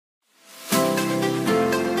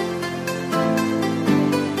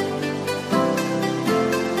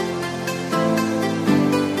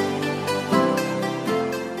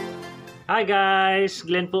Hi guys!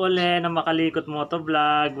 Glenn po ulit ng Makalikot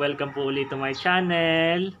Motovlog. Welcome po ulit to my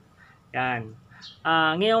channel. Yan.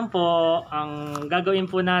 Ngayon po, ang gagawin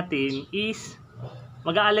po natin is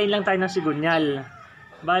mag-a-align lang tayo ng sigunyal.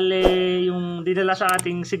 Bale, yung dinala sa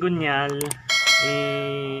ating sigunyal,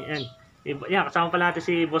 yan, kasama pala natin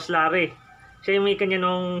si Boss Larry. Siya yung may kanya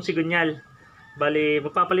nung sigunyal. Bale,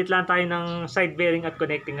 magpapalit lang tayo ng side bearing at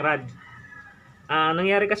connecting rod.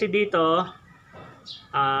 Nangyari kasi dito,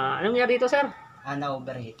 anong nangyari dito, sir?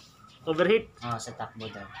 Na-overheat. Overheat? Sa takbo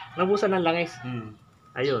daw. Nabusan ng langis.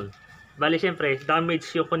 Ayun. Bali, syempre, damage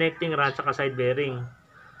yung connecting rod sa side bearing.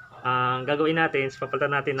 Ang gagawin natin,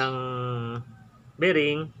 papalitan natin ng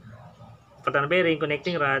bearing,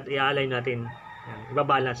 connecting rod, i-align natin. Yan,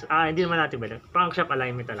 ibabalance. Hindi naman natin ba? Crankshaft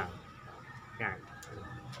alignment na lang. Yan.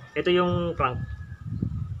 Ito yung crank.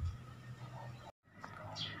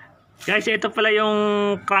 Guys, ito pala yung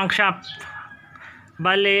crankshaft.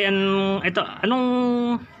 Bale,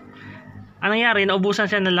 anong nangyari? Naubusan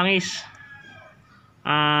siya ng langis.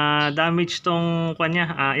 Damage tong kanya.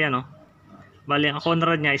 Ayan oh. Bale, ang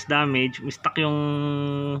conrod niya is damage. Stuck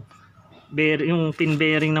yung pin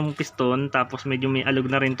bearing ng piston, tapos medyo may alog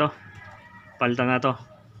na rin to. Palitan na to.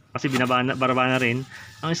 Kasi baraba na rin.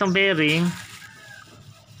 Ang isang bearing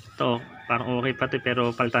to, parang okay pati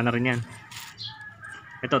pero palitan na rin yan.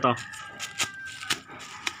 Ito to.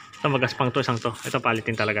 Ito magaspang to, isang to. Ito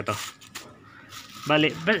palitin talaga to.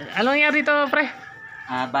 Bali, ano nangyari to, pre?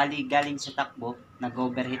 Bali galing sa takbo,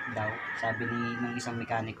 nag-overheat daw, sabi ng isang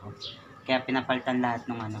mekaniko. Kaya pinapalitan lahat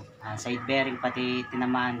ng side bearing, pati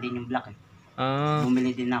tinamaan din yung block.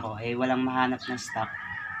 Bumili din ako, walang mahanap na stock.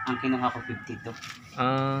 Ang kinuha ko 52.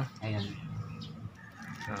 Ayun.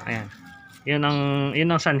 Ayan.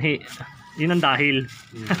 Yun ang sanhi. Yun ang dahil.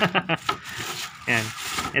 Ayan.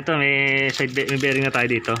 Ito may bearing na tayo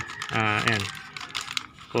dito. Ayan.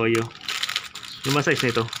 Koyo. Yung size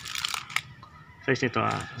nito. Size nito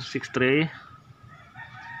 6'3",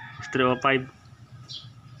 6'305".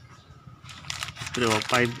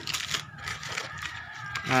 6'305".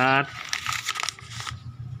 At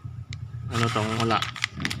ano tong wala.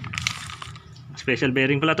 Special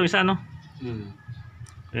bearing pala to isa, no?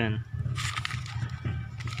 Ayan.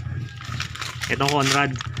 Itong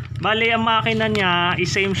Conrad. Bali, ang makina niya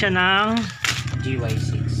is same siya ng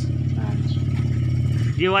GY6.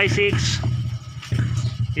 GY6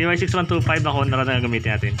 125 na Conrad na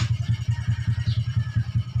gamitin natin.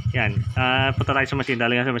 Yan. Punta tayo sa machine.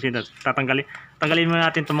 Dali nga sa machine. Tanggalin muna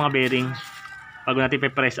natin itong mga bearing bago natin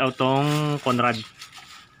pe-press out tong Conrad.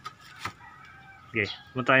 Okay.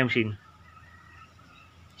 Punta tayo sa machine.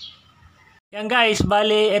 Yan guys.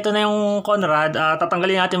 Bali, ito na yung Conrad.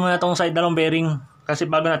 Tatanggalin natin muna itong side dalawang bearing. Kasi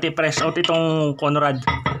bago natin press out itong Conrad,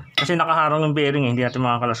 kasi nakaharang yung bearing, hindi natin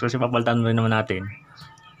makakalas kasi papalitan rin naman natin.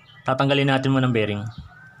 Tatanggalin natin muna ng bearing.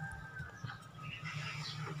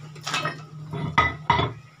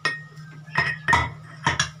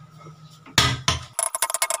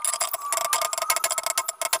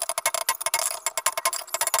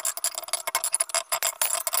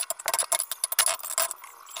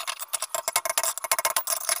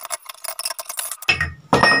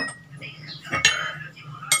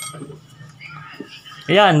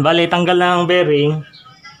 Ayan, bali tanggal na ang bearing.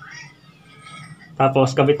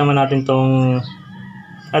 Tapos kabit naman natin tong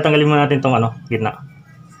tanggalin muna natin tong gitna.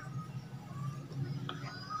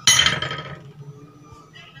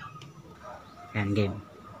 Yan, game.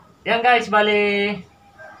 Yan guys, bali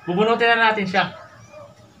bubunutin na natin siya.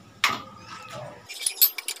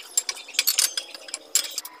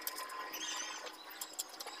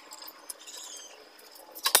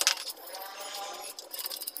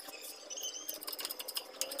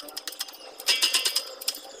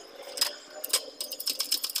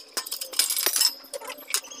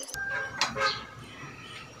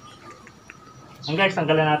 Guys,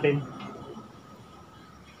 tanggalan natin.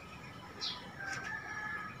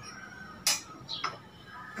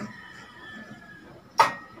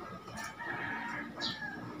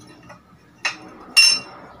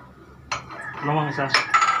 Lamang isa.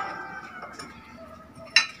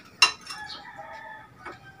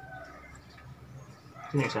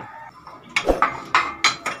 Sini isa.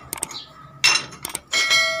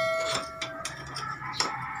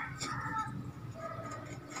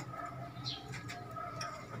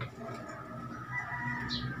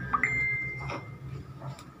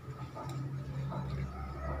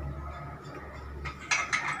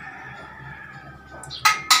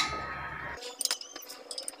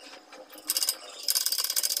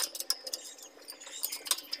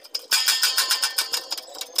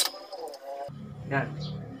 Yan.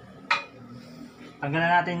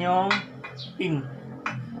 Tanggalan natin yung pin.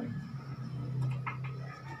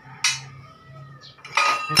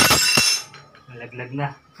 Nalaglag na.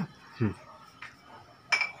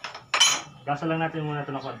 Gasa lang natin muna ito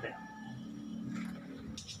ng konti.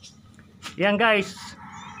 Yan guys.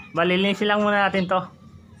 Balilinisin lang muna natin to.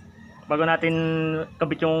 Bago natin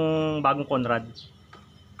kabit yung bagong Conrad.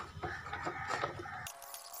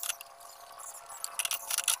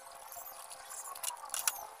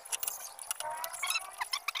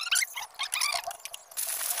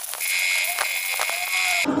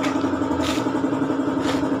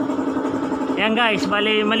 Yan guys,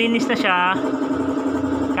 bali malinis na siya.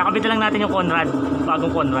 Kakabit lang natin yung Conrad,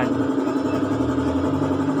 bagong Conrad.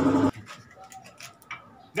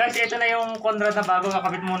 Guys, ito na yung Conrad na bago,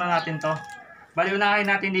 kakabit muna natin to. Bali unahin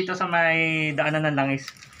natin dito sa may daanan ng langis.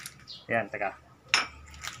 Ayan, teka.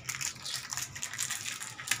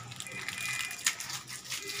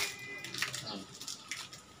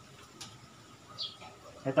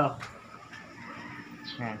 Ito.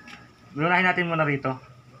 Ayan. Unahin natin muna rito.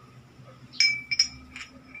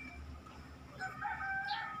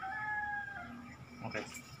 Okay.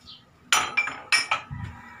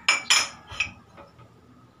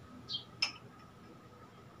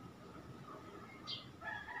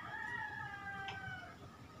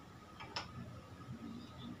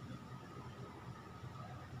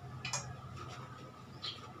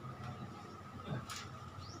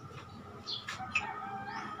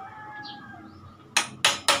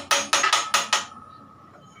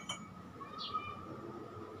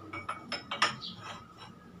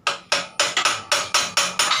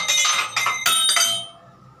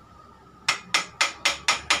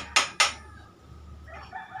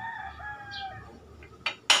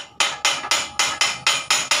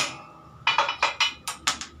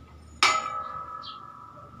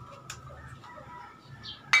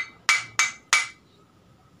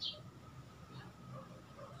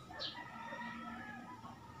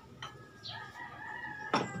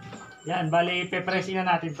 Yan, bali pepresin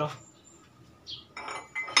na natin to.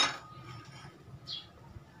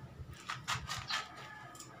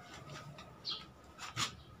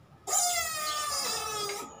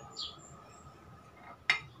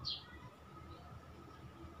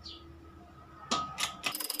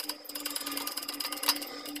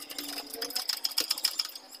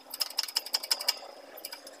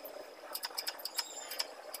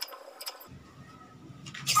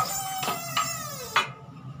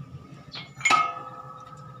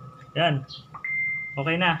 Yan.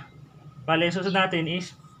 Okay na. Bali, yung susunod natin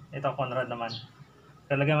is ito, Conrad naman.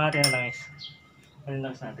 Talagyan natin ang langis. Ano yung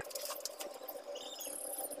langis natin?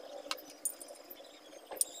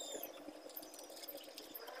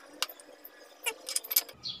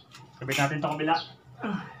 Sabit natin ito kabila.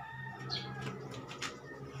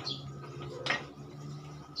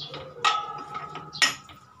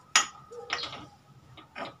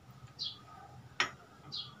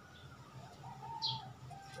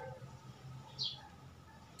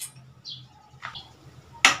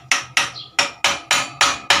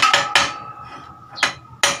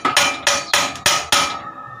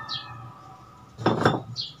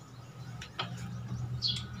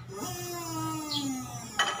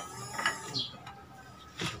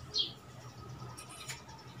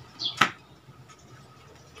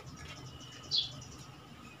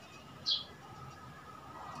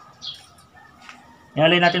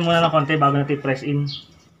 Ihalay natin muna ng konti bago natin press in.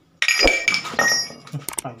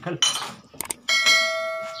 Tanggal.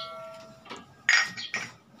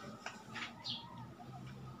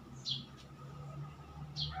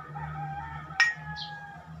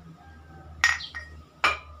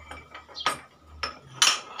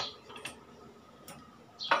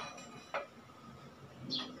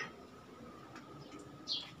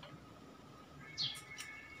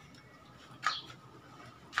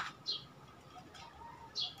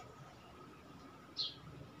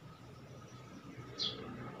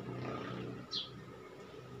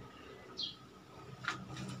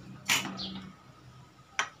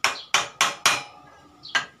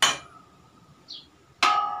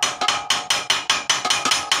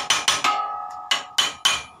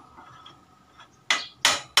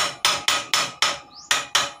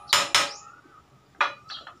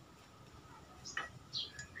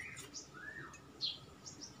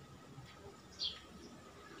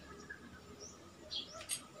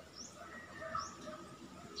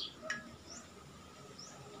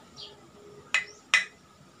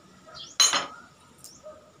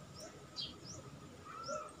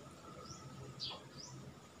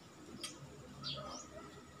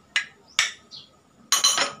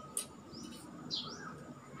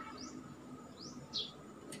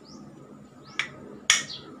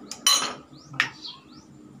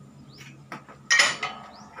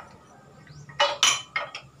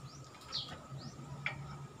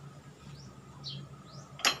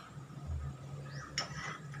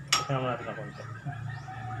 naman natin ang konti.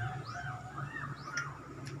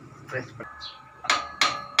 Press pa.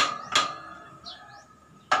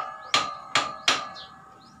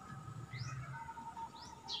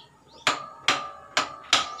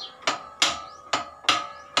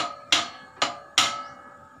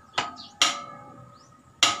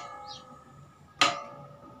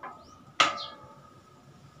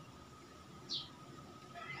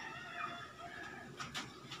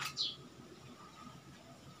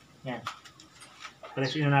 Yan.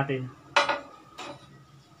 Press in na natin.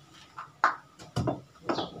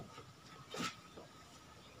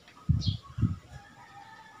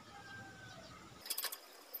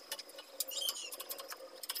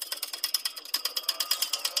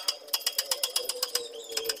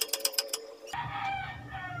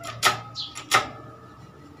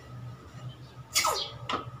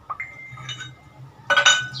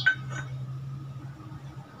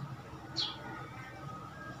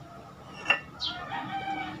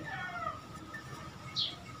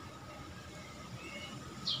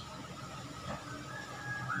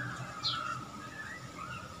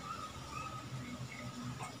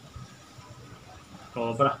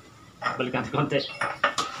 Sobra. Balikan natin konti.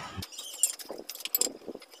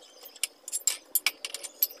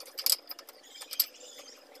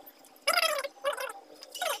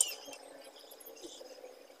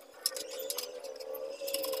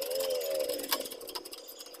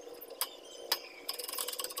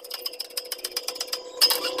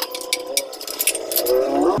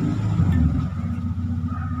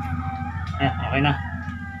 Ayan, okay na.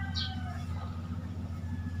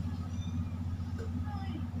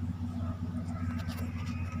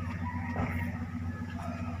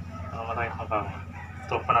 Matay ang kapang.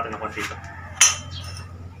 Stop pa natin ang konti ito.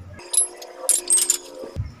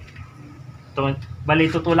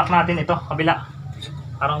 Bali, tutulak natin ito, kabila.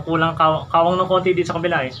 Parang kulang kawang ng konti dito sa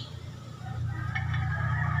kabila eh.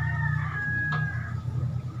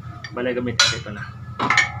 Bali, gamit natin ito na.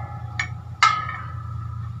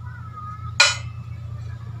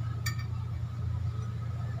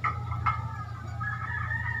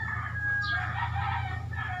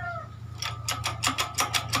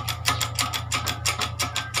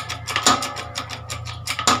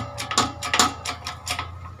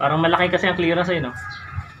 Parang malaki kasi ang clearance eh, no?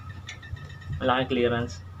 Malaki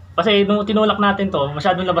clearance. Kasi nung tinulak natin to,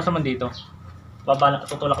 masyadong labas naman dito.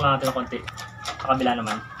 Tutulak lang natin ng konti. Sa kabila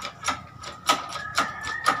naman.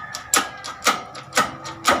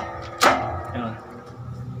 Ayun.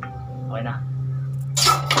 Okay na.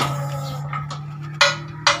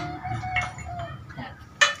 Ayan.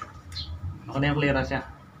 Okay na yung clearance niya.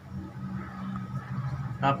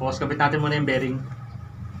 Tapos, kabit natin muna yung bearing.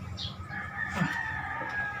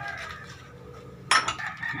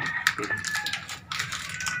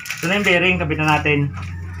 Ito na yung bearing, kabit na natin.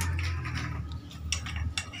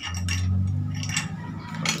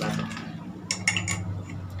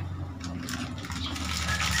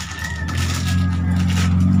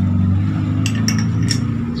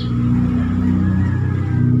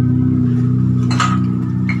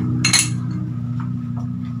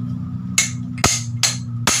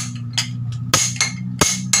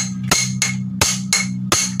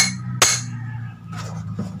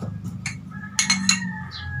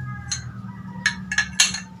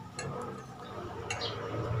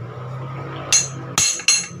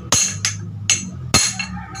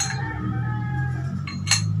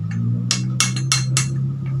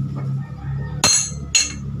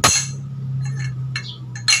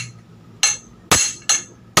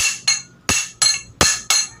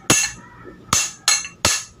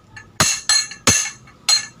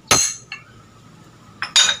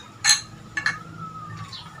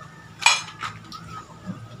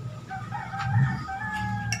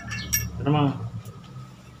 Ito naman.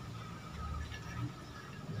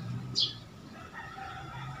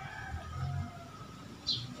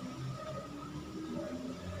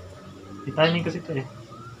 Di timing kasi ito eh.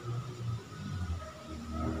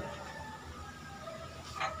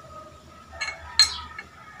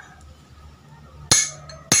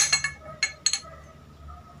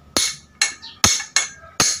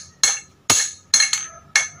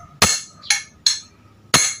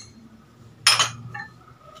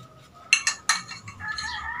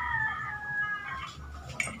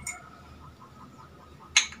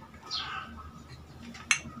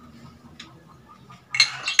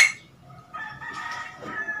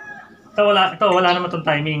 Ito wala naman itong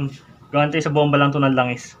timing. Gawante sa bomba lang ito ng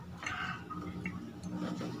langis.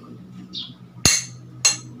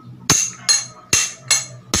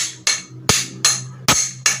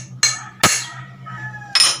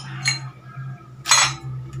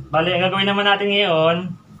 Bali, ang gagawin naman natin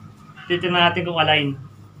ngayon, titingnan natin kung align.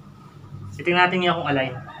 Titingnan natin yung kung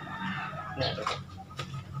align.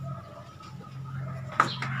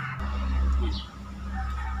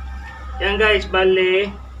 Yan guys,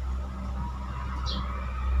 bali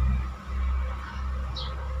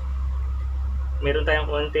meron tayong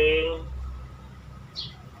konting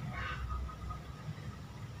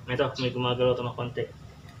ito, may gumagalaw ito ng konti.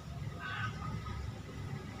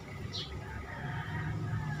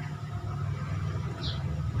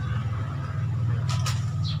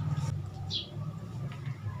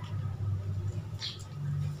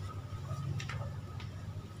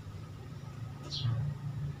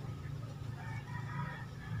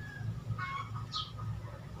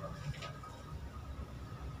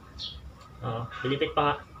 Bilipit pa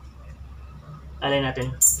nga. Alay natin.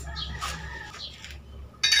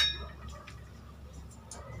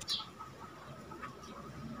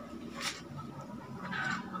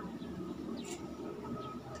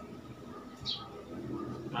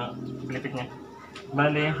 Bilipit niya.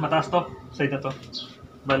 Bali, mataas to. Side na to.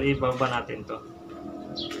 Bali, ibaba natin to.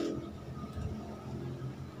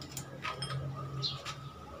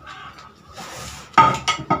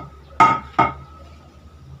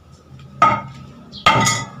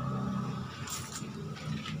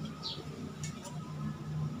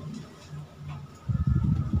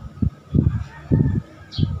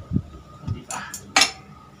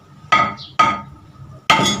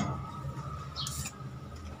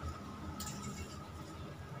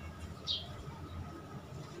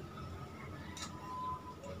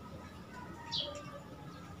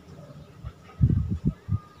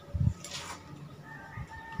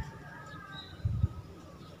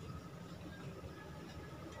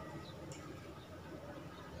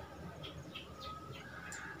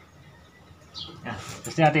 Yan,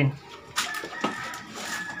 testin natin.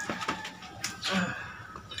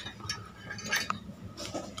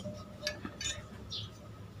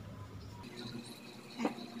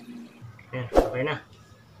 Yan, okay na.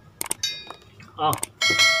 Oh.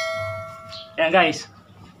 Yan guys.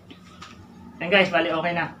 Yan guys, bali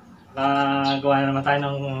okay na. Gawa na naman tayo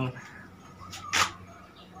ng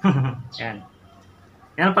yan.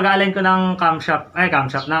 Yan ang pag-align ko ng camshaft,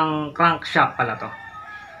 ng crankshaft pala to.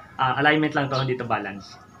 Alignment lang to, dito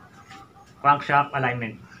balance. Crankshaft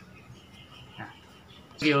alignment.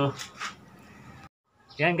 Thank you.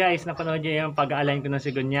 Yan guys, napanood nyo yung pag-align ko ng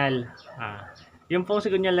sigunyal. Yung pong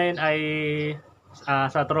sigunyal na yun ay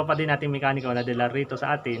sa tropa din nating mekaniko na dila rito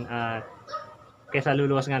sa atin. Kesa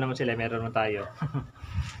luluwas nga naman sila, meron naman tayo.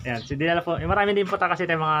 Yan, si dinala po. Marami din po kasi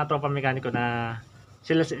tayong mga tropa mekaniko na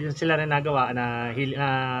sila rin nagawa na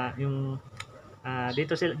yung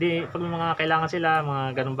dito sila pag may mga kailangan sila,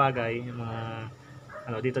 mga ganung bagay, yung mga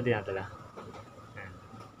dito dinadala.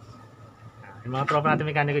 Yung mga tropa natin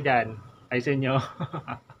mekaniko diyan, ay sa inyo.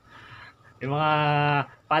 Yung mga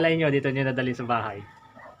palay nyo dito nyo nadali sa bahay.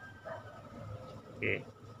 Okay.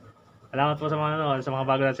 Salamat po sa mga nanonood, sa mga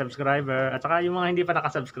bago na subscriber, at saka yung mga hindi pa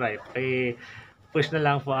nakasubscribe, push na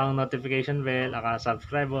lang po ang notification bell at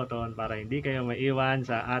subscribe button para hindi kayo maiwan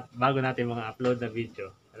sa bago natin mga upload na video.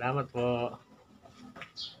 Salamat po.